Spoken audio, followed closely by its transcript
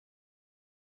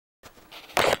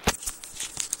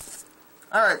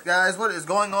Alright guys, what is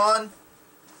going on?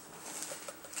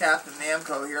 Captain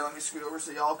Namco here. Let me scoot over so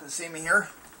y'all can see me here.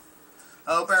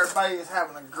 I hope everybody is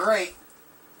having a great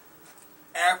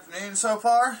afternoon so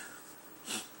far.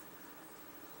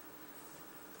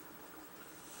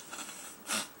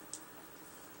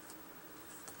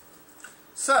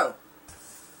 So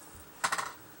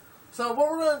what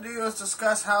we're going to do is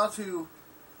discuss how to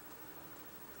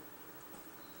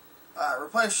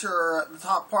replace the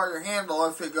top part of your handle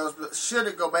if it goes, should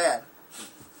it go bad.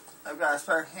 I've got a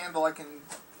spare handle I can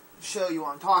show you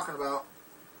what I'm talking about.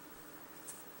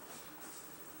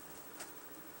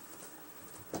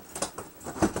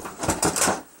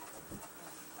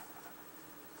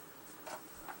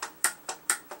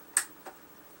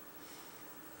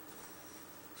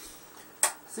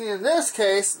 See, in this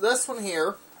case, this one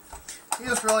here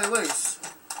is really loose.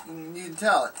 You can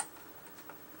tell it.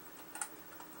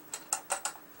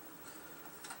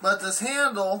 But this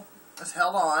handle is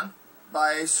held on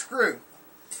by a screw.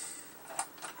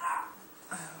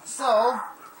 So,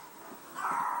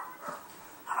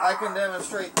 I can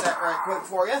demonstrate that right quick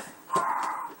for you.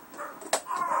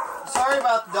 Sorry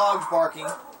about the dogs barking.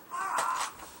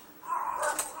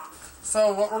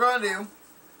 So what we're going to do,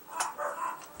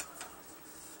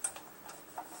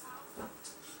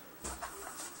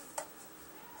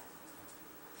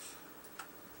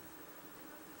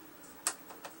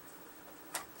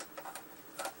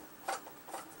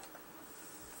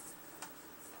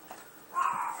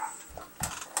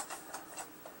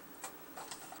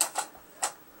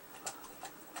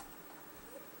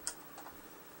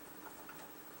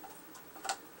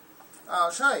 I'll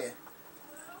show you.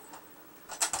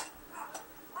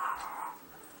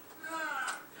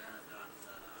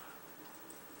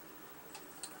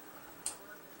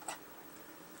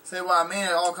 See what I mean?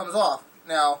 It all comes off.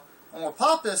 Now, I'm going to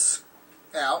pop this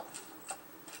out.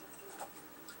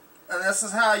 And this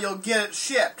is how you'll get it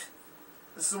shipped.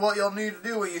 This is what you'll need to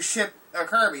do when you ship a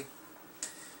Kirby.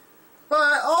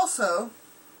 But also,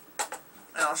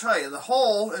 and I'll show you, the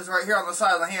hole is right here on the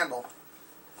side of the handle.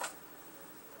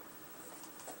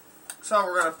 So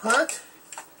we're going to put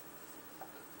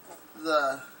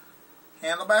the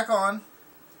handle back on.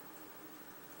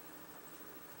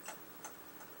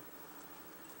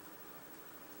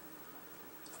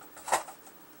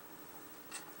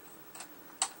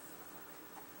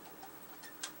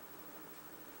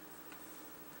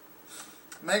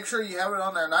 Make sure you have it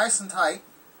on there nice and tight.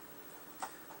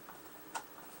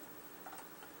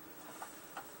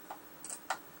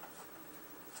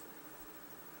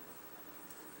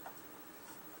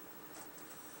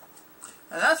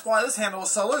 And that's why this handle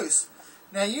is so loose.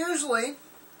 Now usually,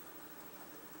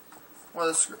 well,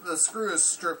 the screw is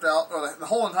stripped out, or the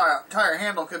whole entire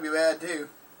handle could be bad too.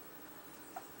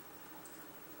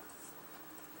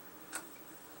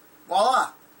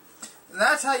 Voila! And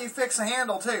that's how you fix a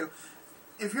handle too.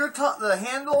 If the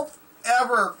handle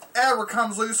ever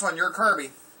comes loose on your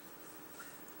Kirby,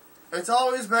 it's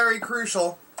always very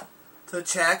crucial to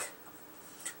check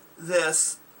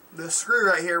this screw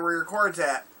right here where your cord's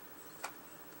at.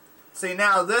 See,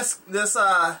 now this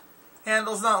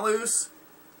handle's not loose,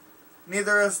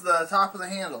 neither is the top of the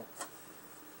handle.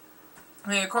 I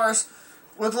mean, of course,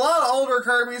 with a lot of older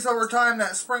Kirby's over time,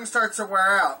 that spring starts to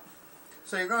wear out.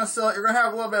 So you're gonna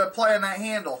have a little bit of play in that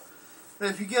handle. But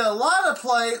if you get a lot of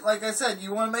play, like I said,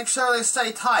 you want to make sure they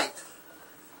stay tight.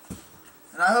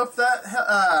 And I hope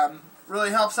that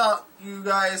really helps out you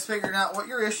guys figuring out what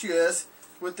your issue is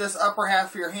with this upper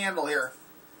half of your handle here.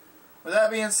 With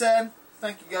that being said,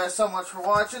 thank you guys so much for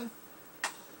watching.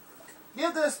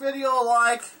 Give this video a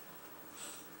like.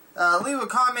 Leave a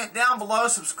comment down below.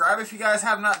 Subscribe if you guys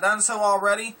have not done so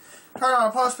already. Turn on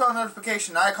a post bell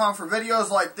notification icon for videos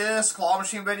like this, claw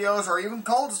machine videos, or even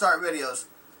cold start videos.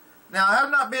 Now, I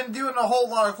have not been doing a whole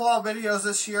lot of claw videos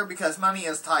this year because money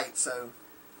is tight, so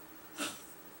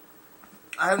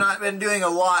I have not been doing a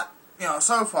lot,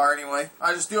 so far anyway.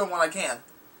 I just do them when I can.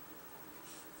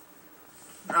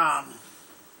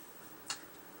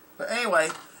 But anyway,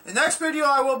 the next video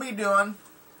I will be doing,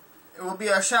 it will be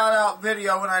a shout out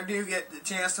video when I do get the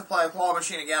chance to play a claw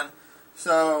machine again.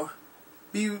 So,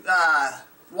 be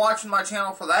watching my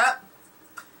channel for that.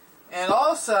 And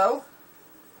also,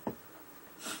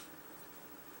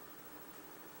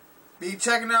 be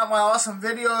checking out my awesome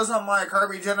videos on my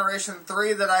Kirby Generation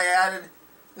 3 that I added.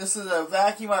 This is a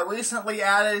vacuum I recently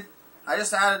added. I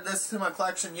just added this to my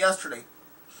collection yesterday.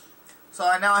 So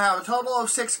I now have a total of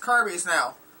 6 Kirbys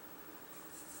now.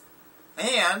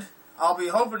 And I'll be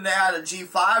hoping to add a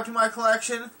G5 to my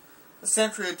collection, a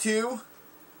Century 2.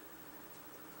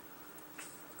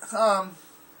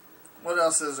 What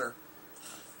else is there?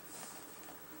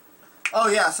 Oh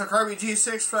yeah, so Kirby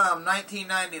G6 from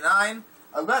 1999.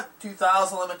 I've got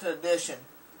 2000 limited edition.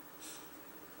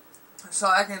 So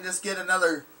I can just get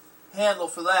another handle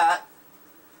for that.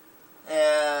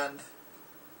 And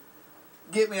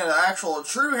get me an actual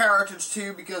true Heritage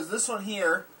too, because this one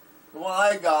here, the one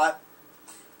I got,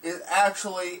 is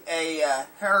actually a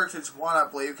Heritage 1, I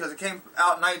believe, because it came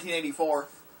out in 1984.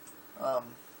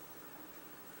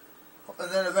 And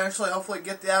then eventually, hopefully,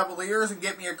 get the Avaliers and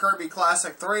get me a Kirby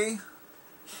Classic 3.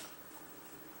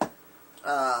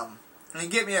 And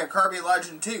get me a Kirby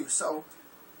Legend 2. So,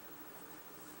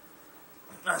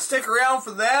 stick around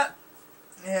for that.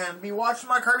 And be watching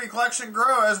my Kirby collection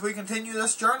grow as we continue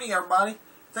this journey, everybody.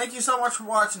 Thank you so much for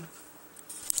watching.